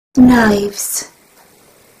Knives.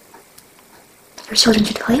 Your children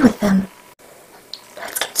should play with them.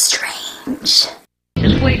 Let's get strange.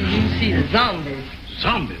 Just wait till you see the zombies.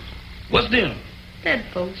 Zombies? What's them? Dead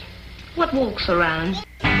folks. What walks around?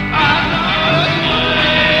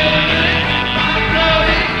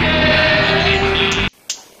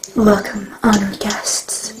 Welcome, honored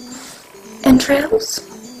guests. Entrails,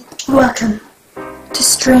 welcome to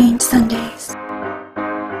Strange Sundays.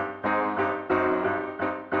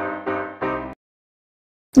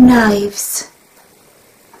 Knives.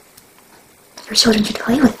 Your children should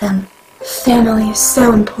play with them. Family is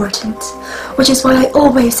so important, which is why I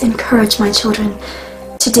always encourage my children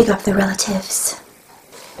to dig up their relatives.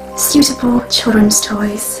 Suitable children's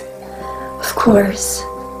toys. Of course,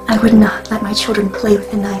 I would not let my children play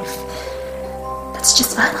with a knife. That's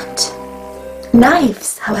just violent.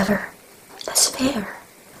 Knives, however, that's fair.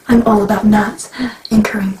 I'm all about not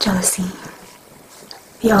incurring jealousy.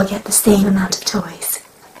 We all get the same amount of toys.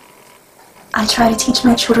 I try to teach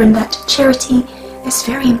my children that charity is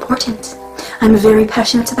very important. I'm very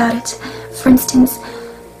passionate about it. For instance,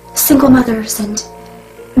 single mothers and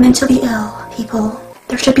mentally ill people.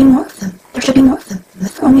 There should be more of them. There should be more of them.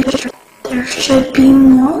 There should be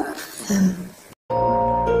more of them.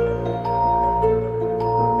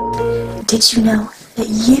 Did you know that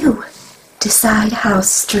you decide how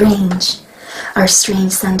strange our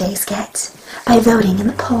Strange Sundays get by voting in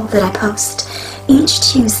the poll that I post each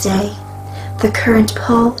Tuesday? The current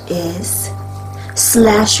poll is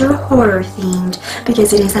slasher horror themed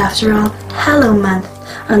because it is, after all, Hallow Month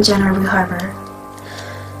on Roux Harbour.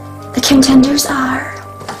 The contenders are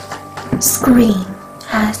Scream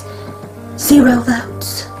has 0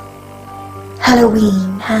 votes.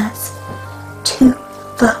 Halloween has 2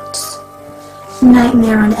 votes.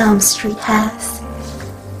 Nightmare on Elm Street has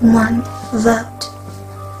 1 vote.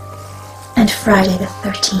 And Friday the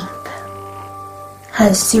 13th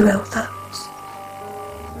has 0 votes.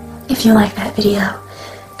 If you like that video,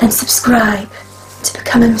 then subscribe to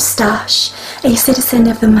become a mustache, a citizen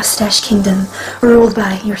of the Mustache Kingdom, ruled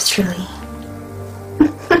by yours truly.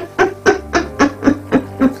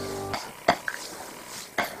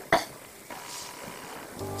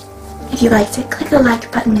 If you liked it, click the like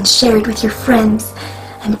button and share it with your friends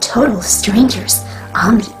and total strangers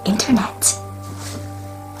on the internet.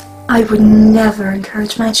 I would never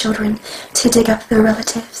encourage my children to dig up their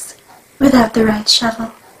relatives without the right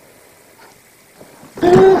shovel.